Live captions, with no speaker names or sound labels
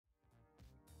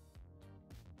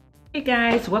Hey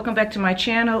guys, welcome back to my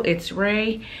channel. It's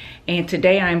Ray, and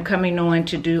today I'm coming on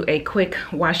to do a quick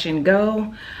wash and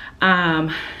go.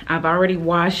 I've already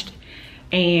washed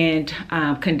and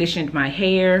conditioned my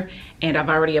hair, and I've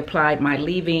already applied my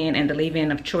leave-in, and the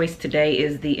leave-in of choice today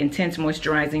is the Intense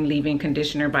Moisturizing Leave-In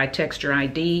Conditioner by Texture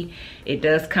ID. It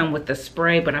does come with the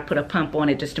spray, but I put a pump on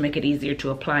it just to make it easier to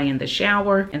apply in the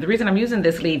shower. And the reason I'm using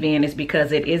this leave-in is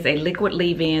because it is a liquid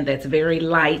leave-in that's very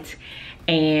light,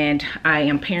 and I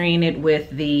am pairing it with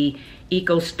the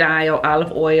Eco Style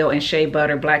olive oil and shea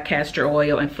butter, black castor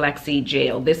oil, and flaxseed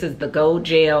gel. This is the gold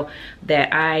gel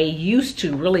that I used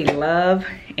to really love,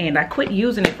 and I quit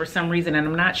using it for some reason, and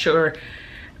I'm not sure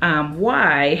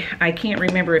why. I can't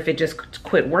remember if it just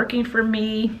quit working for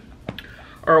me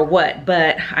or what,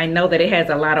 but I know that it has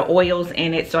a lot of oils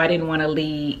in it, so I didn't want to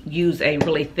use a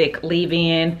really thick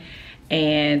leave-in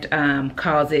and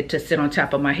cause it to sit on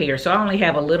top of my hair. So I only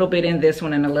have a little bit in this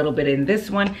one and a little bit in this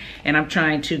one, and I'm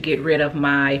trying to get rid of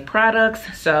my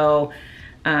products. So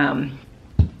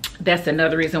that's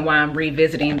another reason why I'm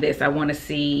revisiting this. I want to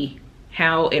see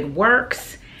how it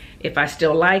works, if I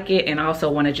still like it, and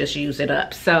also want to just use it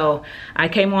up. So I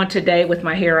came on today with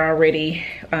my hair already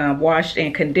washed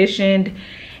and conditioned,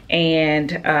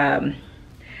 and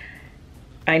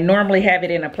I normally have it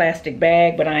in a plastic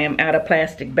bag, but I am out of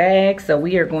plastic bags, so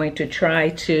we are going to try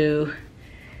to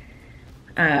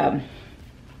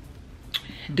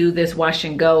do this wash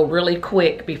and go really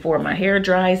quick before my hair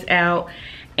dries out.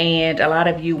 And a lot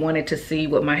of you wanted to see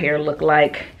what my hair looked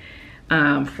like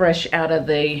fresh out of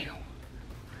the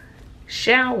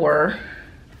shower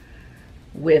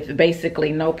with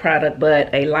basically no product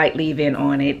but a light leave-in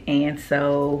on it. And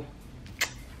so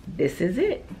this is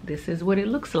it. This is what it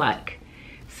looks like.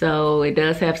 So it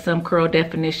does have some curl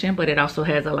definition, but it also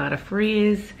has a lot of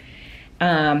frizz.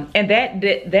 And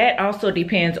that also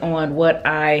depends on what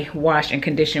I wash and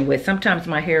condition with. Sometimes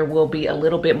my hair will be a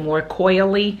little bit more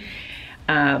coily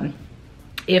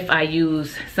if I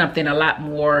use something a lot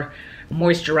more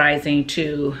moisturizing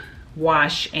to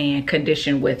wash and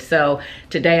condition with. So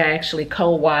today I actually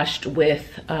co-washed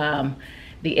with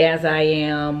the As I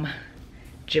Am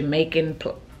Jamaican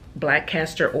black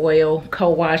castor oil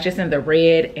co-wash. It's in the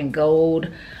red and gold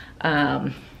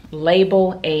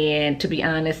label, and to be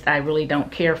honest, I really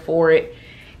don't care for it.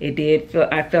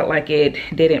 I felt like it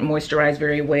didn't moisturize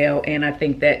very well, and I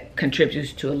think that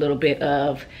contributes to a little bit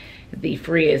of the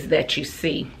frizz that you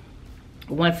see.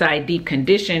 Once I deep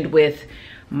conditioned with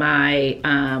my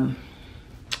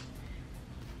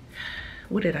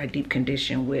what did I deep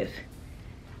condition with?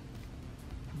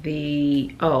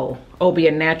 The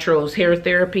Obia Naturals hair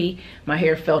therapy. My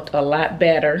hair felt a lot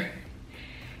better,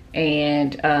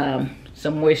 and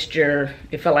some moisture.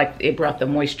 It felt like it brought the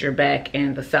moisture back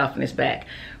and the softness back.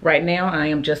 Right now I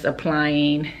am just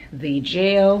applying the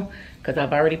gel because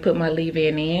I've already put my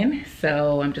leave-in in.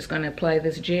 So I'm just going to apply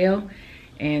this gel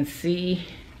and see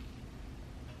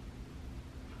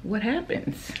what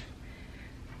happens.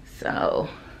 So,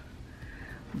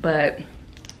 but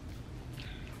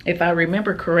if I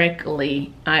remember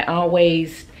correctly, I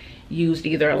always used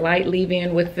either a light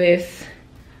leave-in with this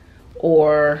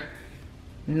or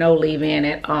no leave-in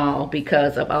at all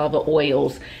because of all the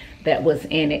oils that was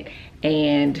in it.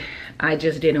 And I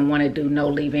just didn't want to do no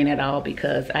leave-in at all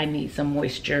because I need some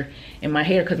moisture in my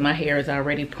hair because my hair is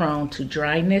already prone to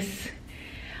dryness.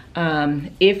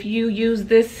 If you use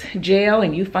this gel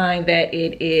and you find that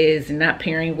it is not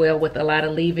pairing well with a lot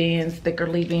of leave-ins, thicker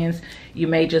leave-ins, you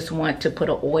may just want to put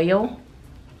an oil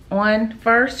on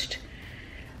first.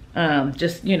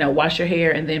 Just, you know, wash your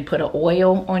hair and then put an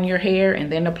oil on your hair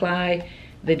and then apply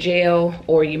the gel,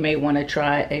 or you may want to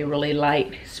try a really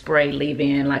light spray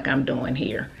leave-in like I'm doing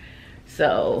here.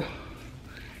 So,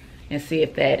 and see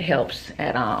if that helps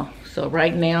at all. So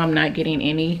right now I'm not getting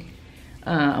any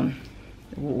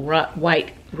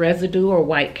white residue or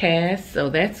white cast, so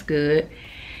that's good.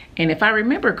 And if I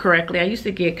remember correctly, I used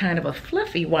to get kind of a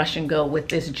fluffy wash and go with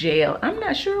this gel. I'm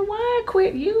not sure why I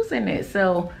quit using it,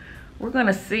 so we're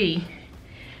gonna see.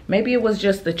 Maybe it was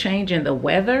just the change in the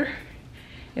weather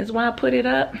is why I put it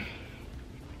up.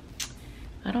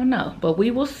 I don't know, but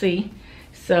we will see.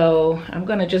 So I'm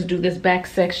gonna just do this back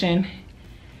section,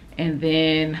 and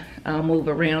then I'll move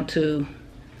around to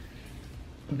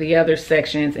the other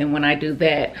sections, and when I do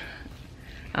that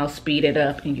I'll speed it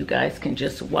up and you guys can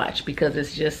just watch because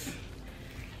it's just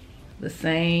the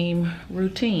same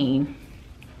routine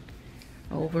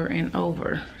over and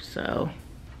over. So,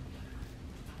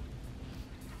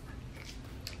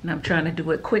 and I'm trying to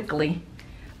do it quickly,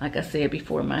 like I said,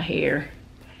 before my hair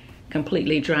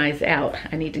completely dries out.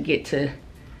 I need to get to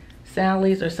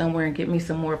Sally's or somewhere and get me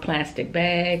some more plastic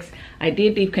bags. I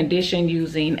did deep condition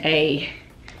using a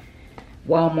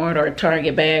Walmart or a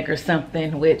Target bag or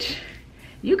something, which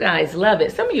you guys love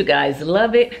it. Some of you guys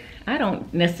love it. I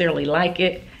don't necessarily like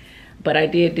it, but I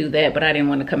did do that, but I didn't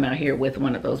want to come out here with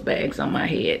one of those bags on my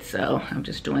head, so I'm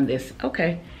just doing this.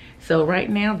 Okay, so right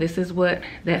now this is what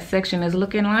that section is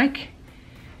looking like.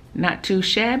 Not too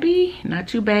shabby, not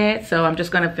too bad. So I'm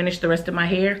just gonna finish the rest of my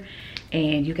hair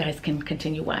and you guys can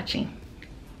continue watching.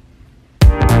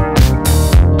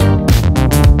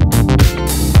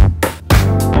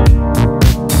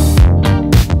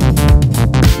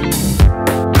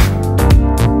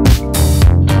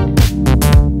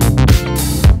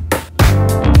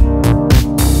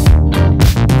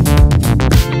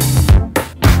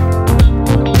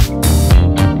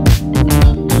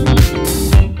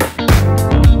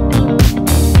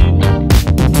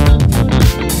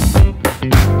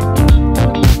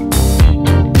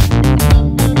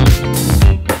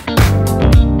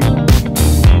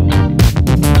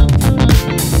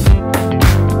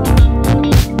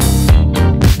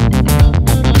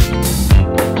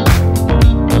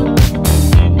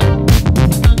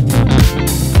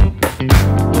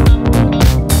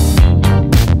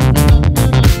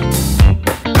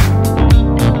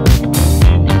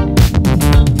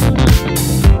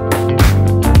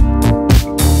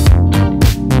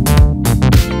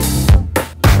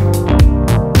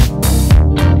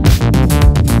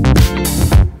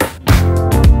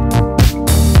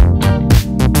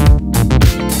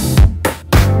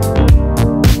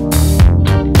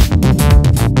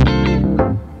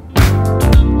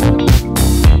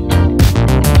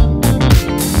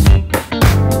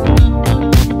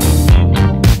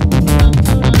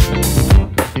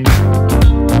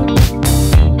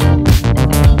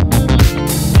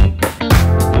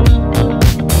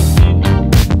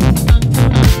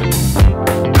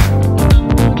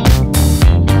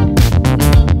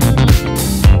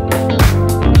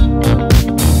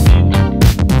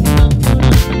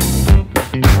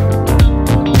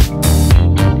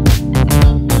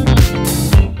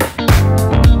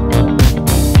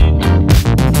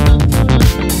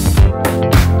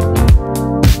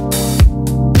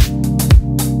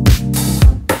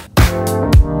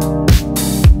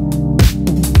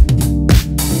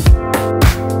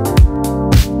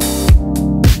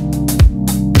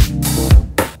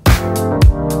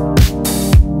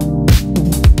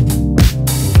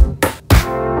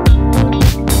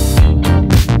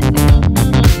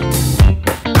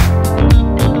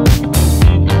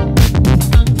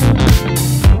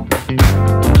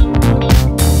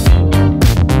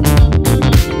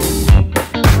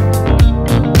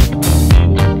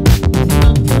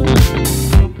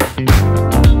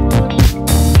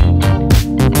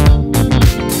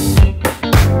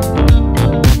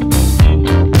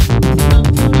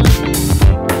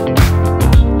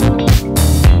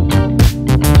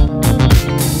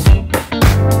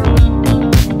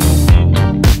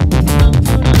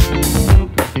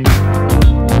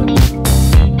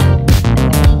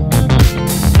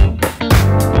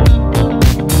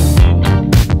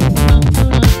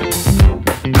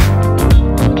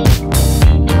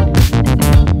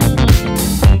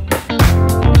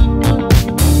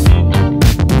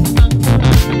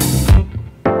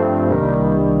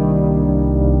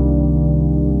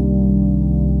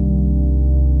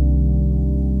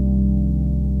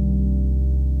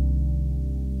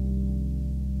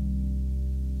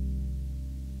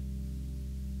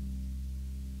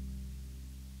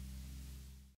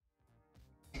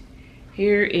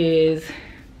 Here is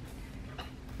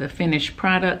the finished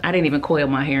product. I didn't even coil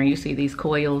my hair, and you see these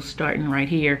coils starting right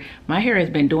here. My hair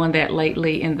has been doing that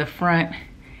lately in the front,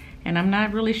 and I'm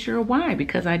not really sure why,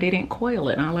 because I didn't coil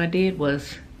it. All I did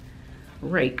was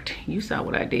raked. You saw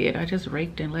what I did. I just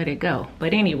raked and let it go.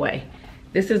 But anyway,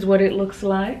 this is what it looks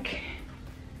like.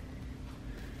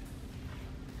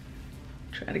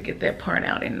 Try to get that part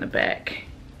out in the back.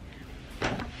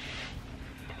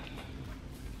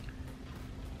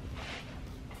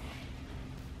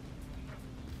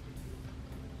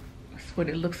 What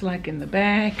it looks like in the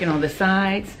back and on the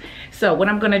sides. So what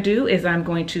I'm going to do is I'm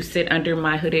going to sit under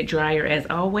my hooded dryer as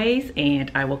always,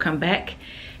 and I will come back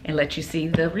and let you see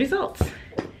the results.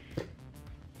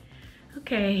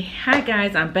 Okay, hi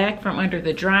guys, I'm back from under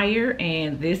the dryer,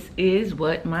 and this is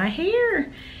what my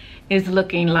hair is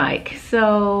looking like.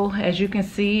 So as you can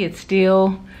see, it's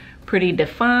still pretty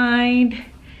defined.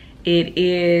 It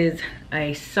is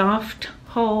a soft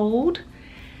hold.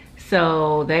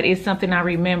 So that is something I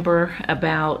remember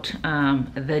about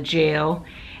the gel,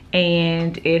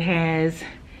 and it has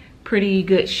pretty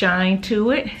good shine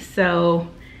to it. So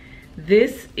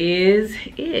this is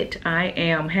it. I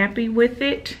am happy with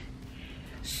it.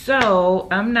 So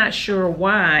I'm not sure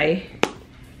why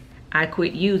I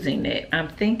quit using it. I'm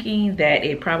thinking that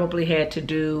it probably had to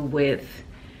do with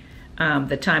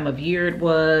the time of year it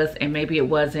was, and maybe it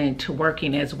wasn't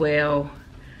working as well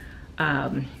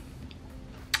in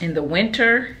the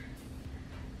winter.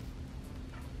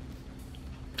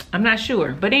 I'm not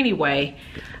sure, but anyway,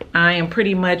 I am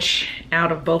pretty much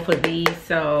out of both of these,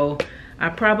 so I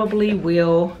probably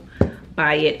will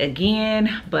buy it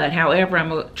again. But however, I'm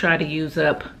gonna try to use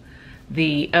up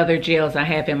the other gels I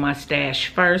have in my stash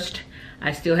first.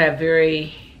 I still have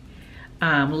very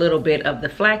little bit of the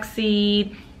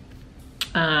flaxseed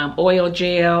oil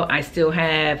gel. I still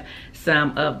have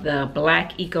some of the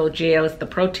black eco gel. It's the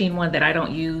protein one that I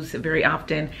don't use very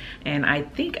often, and I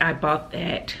think I bought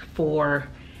that for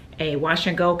a wash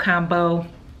and go combo.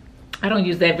 I don't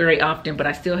use that very often, but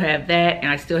I still have that, and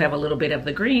I still have a little bit of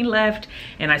the green left,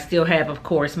 and I still have, of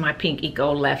course, my pink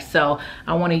eco left. So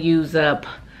I want to use up,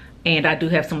 and I do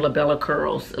have some labella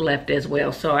curls left as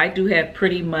well. So I do have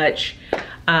pretty much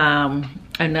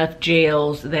enough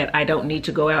gels that I don't need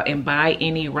to go out and buy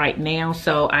any right now.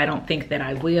 So I don't think that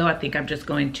I will. I think I'm just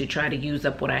going to try to use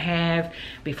up what I have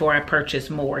before I purchase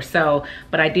more. So,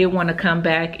 but I did want to come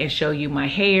back and show you my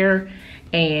hair,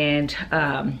 and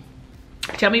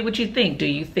tell me what you think. Do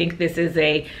you think this is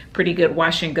a pretty good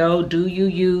wash and go? Do you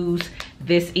use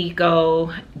this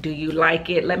eco? Do you like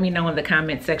it? Let me know in the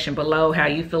comment section below how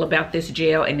you feel about this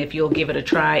gel, and if you'll give it a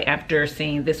try after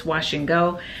seeing this wash and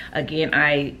go. Again,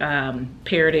 I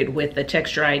paired it with the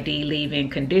Texture ID leave-in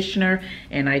conditioner,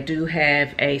 and I do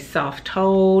have a soft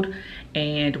hold,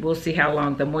 and we'll see how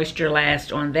long the moisture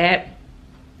lasts on that.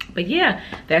 But yeah,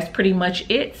 that's pretty much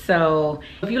it. So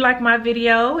if you like my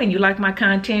video and you like my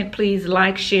content, please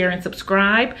like, share, and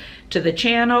subscribe to the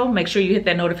channel. Make sure you hit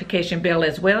that notification bell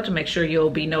as well to make sure you'll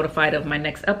be notified of my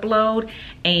next upload.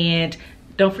 And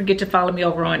don't forget to follow me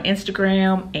over on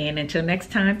Instagram. And until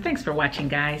next time, thanks for watching,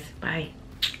 guys. Bye.